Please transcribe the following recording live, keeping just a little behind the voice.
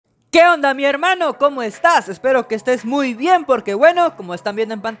¿Qué onda, mi hermano? ¿Cómo estás? Espero que estés muy bien porque bueno, como están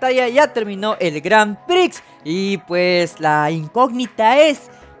viendo en pantalla, ya terminó el Grand Prix. Y pues la incógnita es: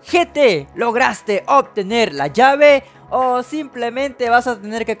 GT, ¿lograste obtener la llave o simplemente vas a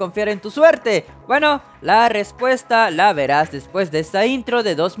tener que confiar en tu suerte? Bueno, la respuesta la verás después de esta intro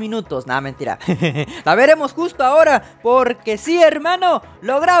de 2 minutos. Nada, mentira. La veremos justo ahora porque sí, hermano,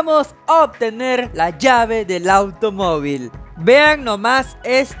 logramos obtener la llave del automóvil. Vean nomás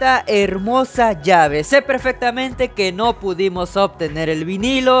esta hermosa llave. Sé perfectamente que no pudimos obtener el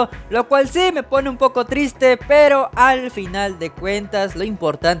vinilo, lo cual sí me pone un poco triste, pero al final de cuentas lo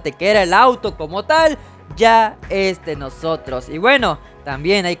importante que era el auto como tal ya es de nosotros. Y bueno,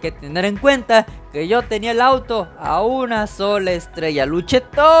 también hay que tener en cuenta que yo tenía el auto a una sola estrella. Luché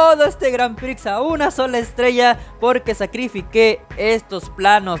todo este Grand Prix a una sola estrella porque sacrifiqué estos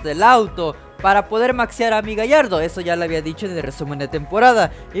planos del auto para poder maxear a mi Gallardo. Eso ya lo había dicho en el resumen de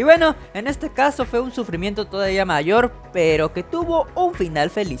temporada. Y bueno, en este caso fue un sufrimiento todavía mayor, pero que tuvo un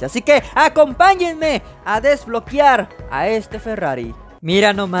final feliz. Así que acompáñenme a desbloquear a este Ferrari.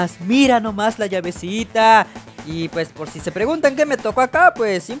 Mira nomás la llavecita. Y pues por si se preguntan qué me tocó acá,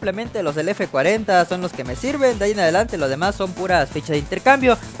 pues simplemente los del F40 son los que me sirven. De ahí en adelante lo demás son puras fichas de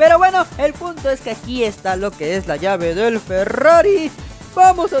intercambio. Pero bueno, el punto es que aquí está lo que es la llave del Ferrari.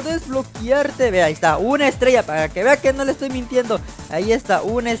 Vamos a desbloquearte. Ve, ahí está, una estrella, para que vea que no le estoy mintiendo. Ahí está,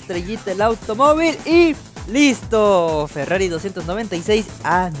 una estrellita el automóvil y listo, Ferrari 296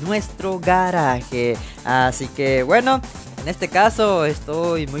 a nuestro garaje. Así que bueno, en este caso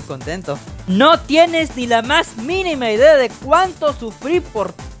estoy muy contento. No tienes ni la más mínima idea de cuánto sufrí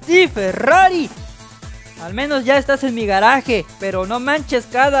por ti, Ferrari. Al menos ya estás en mi garaje, pero no manches,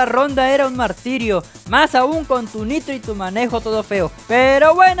 cada ronda era un martirio. Más aún con tu nitro y tu manejo todo feo.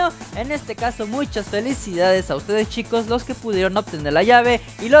 Pero bueno, en este caso muchas felicidades a ustedes, chicos, los que pudieron obtener la llave.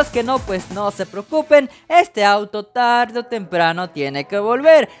 Y los que no, pues no se preocupen, este auto tarde o temprano tiene que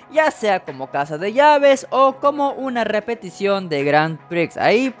volver, ya sea como casa de llaves o como una repetición de Grand Prix.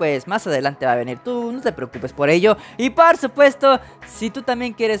 Ahí pues más adelante va a venir, tú no te preocupes por ello. Y por supuesto, si tú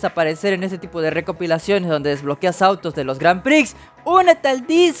también quieres aparecer en este tipo de recopilaciones donde desbloqueas autos de los Grand Prix, únete al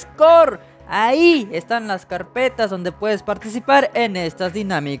Discord. Ahí están las carpetas donde puedes participar en estas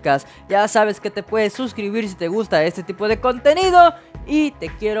dinámicas. Ya sabes que te puedes suscribir si te gusta este tipo de contenido. Y te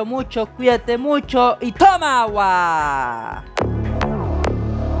quiero mucho, cuídate mucho y toma agua.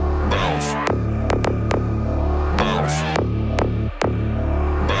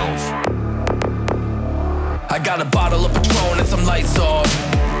 I got a bottle of Patron and some lights off.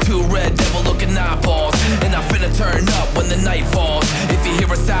 2 red devil looking eyeballs. And I finna turn up when the night falls. If you hear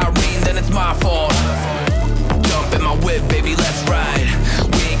a siren, then it's my fault. Jump in my whip, baby, let's ride.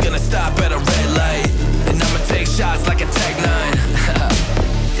 We ain't gonna stop at a red light. And I'ma take shots like a Tech 9.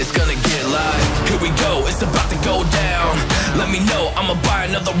 It's gonna get live. Here we go, it's about to go down. Let me know, I'ma buy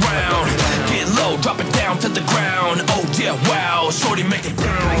another round. Get low, drop it down to the ground. Oh yeah, wow, shorty making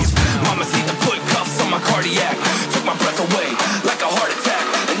pounds. Mama see the put cuffs on my cardiac. Took my breath away like a heart attack.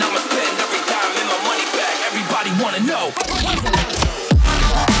 And I'ma spend every dime in my money back. Everybody wanna know.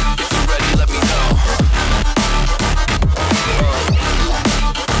 If you're ready, let me know.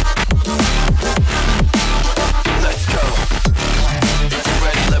 Let's go. If you're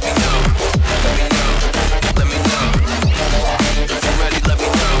ready, let me know. Let me know. Let me know. If you're ready, let me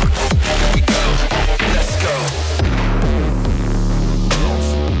know. Here we go. Let's go.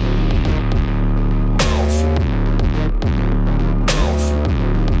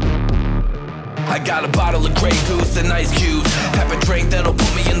 I got a bottle of Grey Goose and ice cubes. Have a drink that'll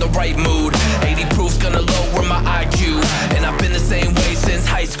put me in the right mood. 80 proof's gonna lower my IQ. And I've been the same way since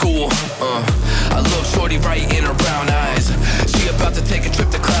high school. I look shorty right in her brown eyes. She about to take a trip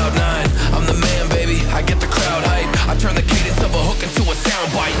to Cloud 9. I'm the man, baby, I get the crowd hype. I turn the cadence of a hook into a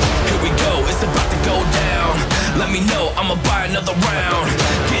soundbite. Here we go, it's about to go down. Let me know, I'ma buy another round.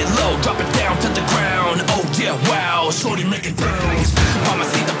 Get low, drop it down to the ground. Oh yeah, wow, shorty making pounds. Mama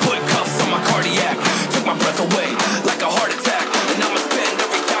see the put cuffs on my cardiac. Took my breath away like a heart attack. And I'ma spend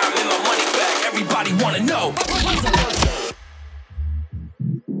every dime in my money back. Everybody wanna know.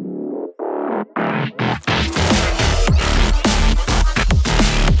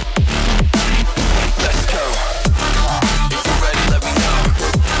 Let's go. If you're ready, let me know.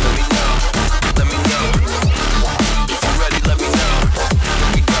 Let me know. Let me know. If you're ready, let me know.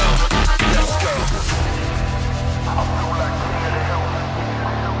 Here we go. Let's go.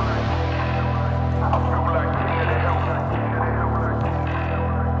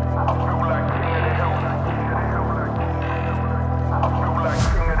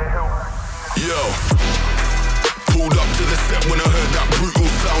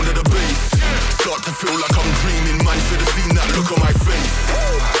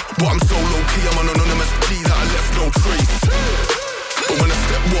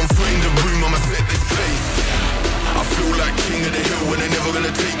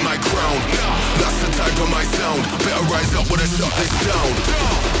 gonna take my crown. That's the type of my sound. Better rise up when I shut this down.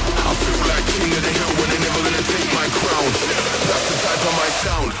 I feel like king of the hill when they're never gonna take my crown. That's the type of my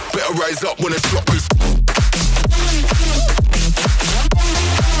sound. Better rise up when I shut this.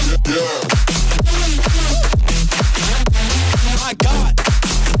 Yeah. My God.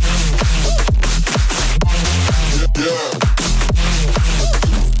 Yeah.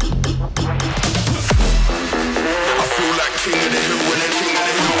 I feel like king of the hill when they're king of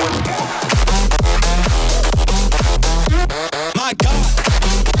the hill. My God.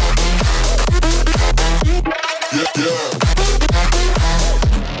 Yeah, yeah.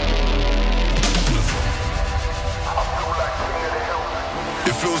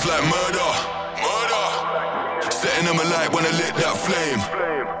 It feels like murder, murder. Setting them alight when I lit that flame.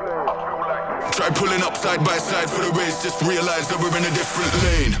 Try pulling up side by side for the race, just realize that we're in a different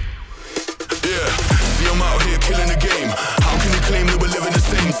lane. Yeah, see I'm out here killing the game. How can you claim that we're living the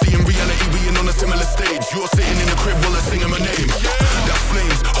same? See in reality being on a similar stage. You're sitting in the crib while I'm singing my name. That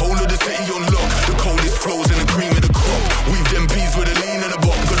flames, whole of the city on lock. The coldest flows and the cream of the crop. We've them peas with a lean and a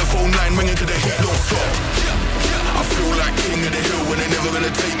bop. Got a phone line ringing cause the heat don't stop. I feel like king of the hill when they're never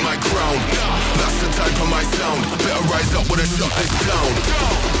gonna take my crown. That's the type of my sound. Better rise up when I shut this down.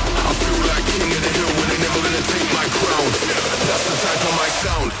 I feel like king of the hill when they're never gonna take my crown. That's the type of my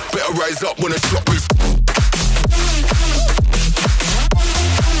sound. Better rise up when I shut this.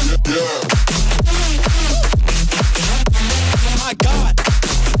 Yeah. My God.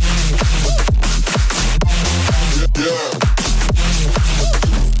 Yeah.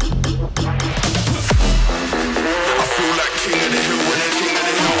 I feel like king of the hill when they're king of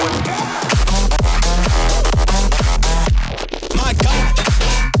the hill. My God.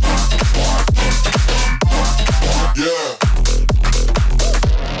 Yeah.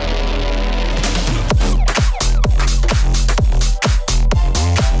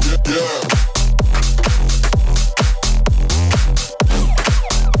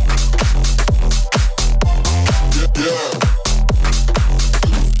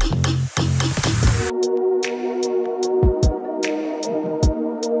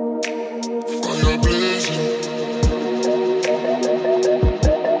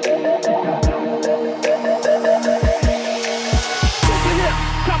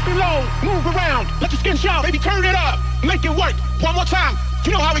 Make it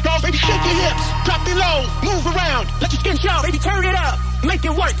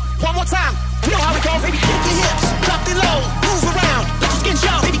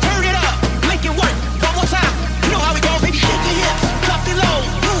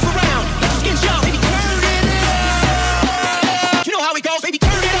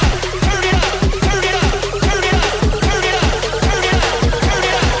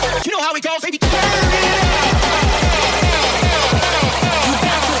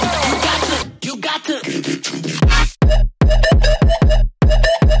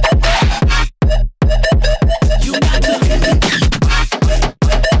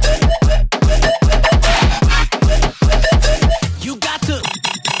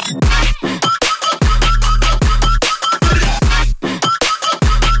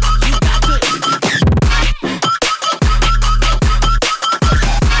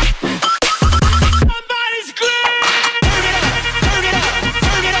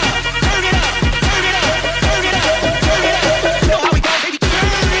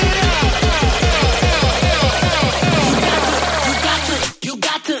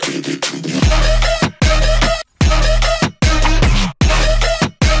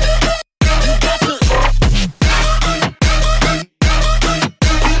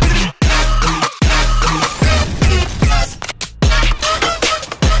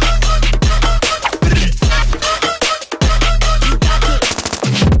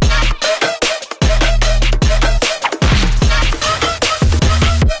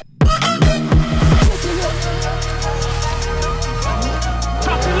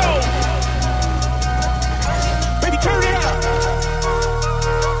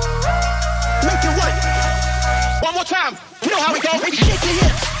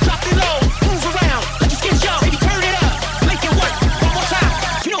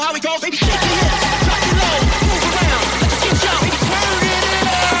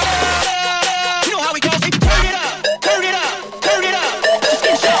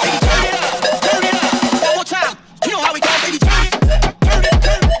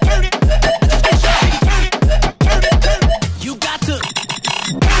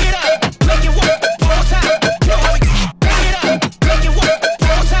work.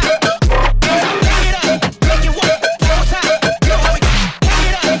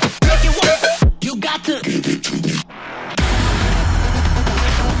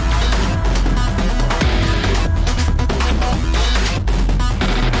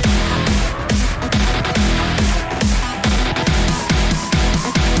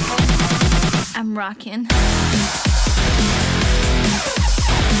 rockin'.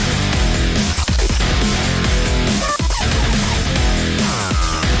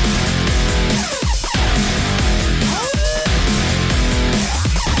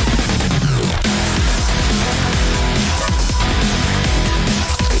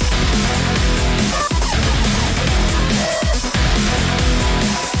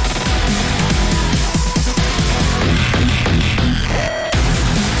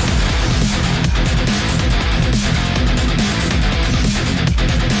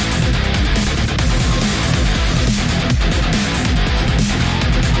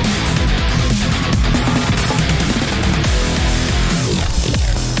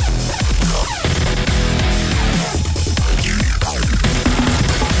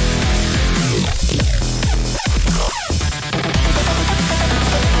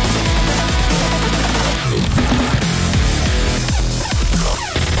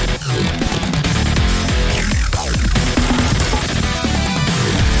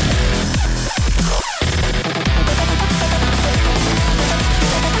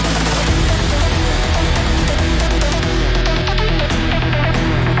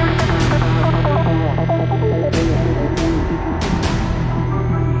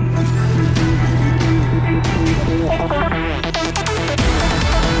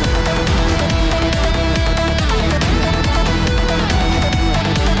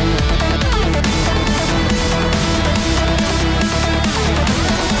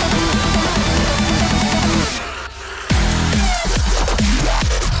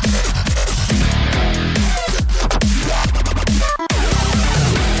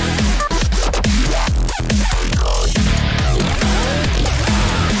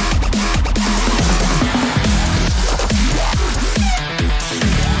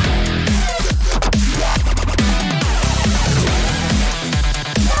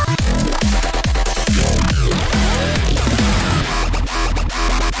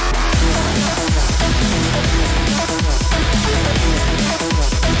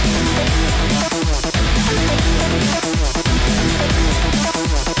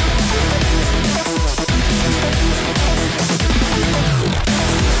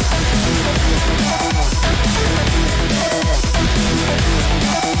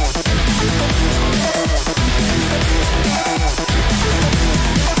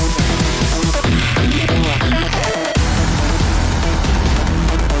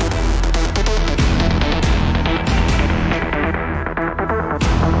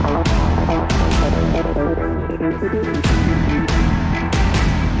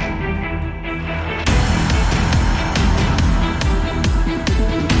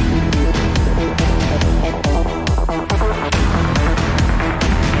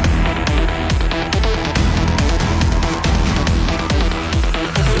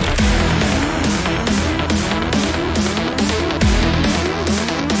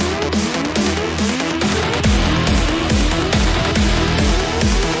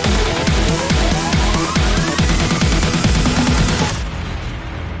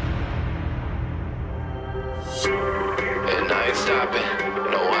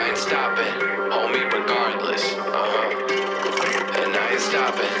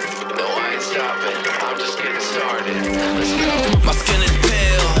 My skin is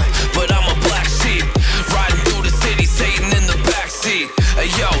pale, but I'm a black sheep, riding through the city, Satan in the backseat. Hey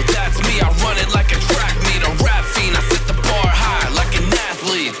yo, that's me, I run it like a track meet, a rap fiend, I set the bar high like an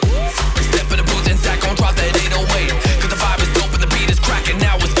athlete. Step in the booth and Zach gon' drop that 808, cause the vibe is dope and the beat is cracking,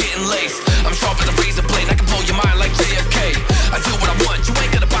 now it's getting laced. I'm sharp as a razor blade, I can blow your mind like JFK. I do what I want, you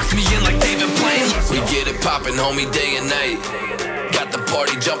ain't gonna box me in like David Blaine. We get it poppin', homie, day and night. Got the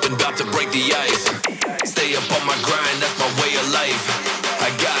party jumping, about to break the ice. Stay up on my grind, that's my way of life. I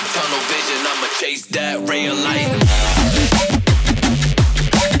got tunnel vision, I'ma chase that ray of light.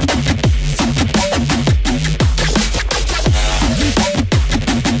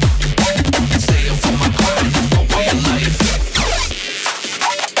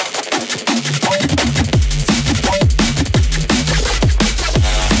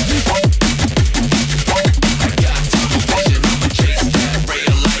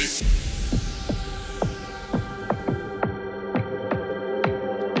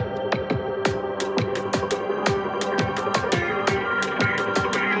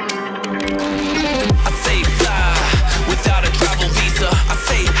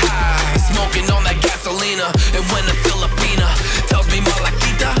 And when a Filipina tells me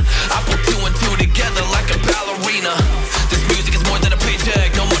Malaquita, I put two and two together like a ballerina. This music is more than a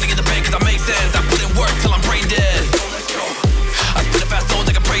paycheck, no money in the bank cause I make sense. I put in work till I'm brain dead. I spit a fast soul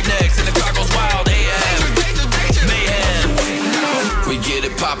like a break next, and the crowd goes wild, AM, mayhem. We get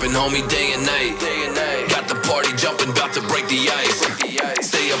it poppin', homie, day and night. and about to break the ice.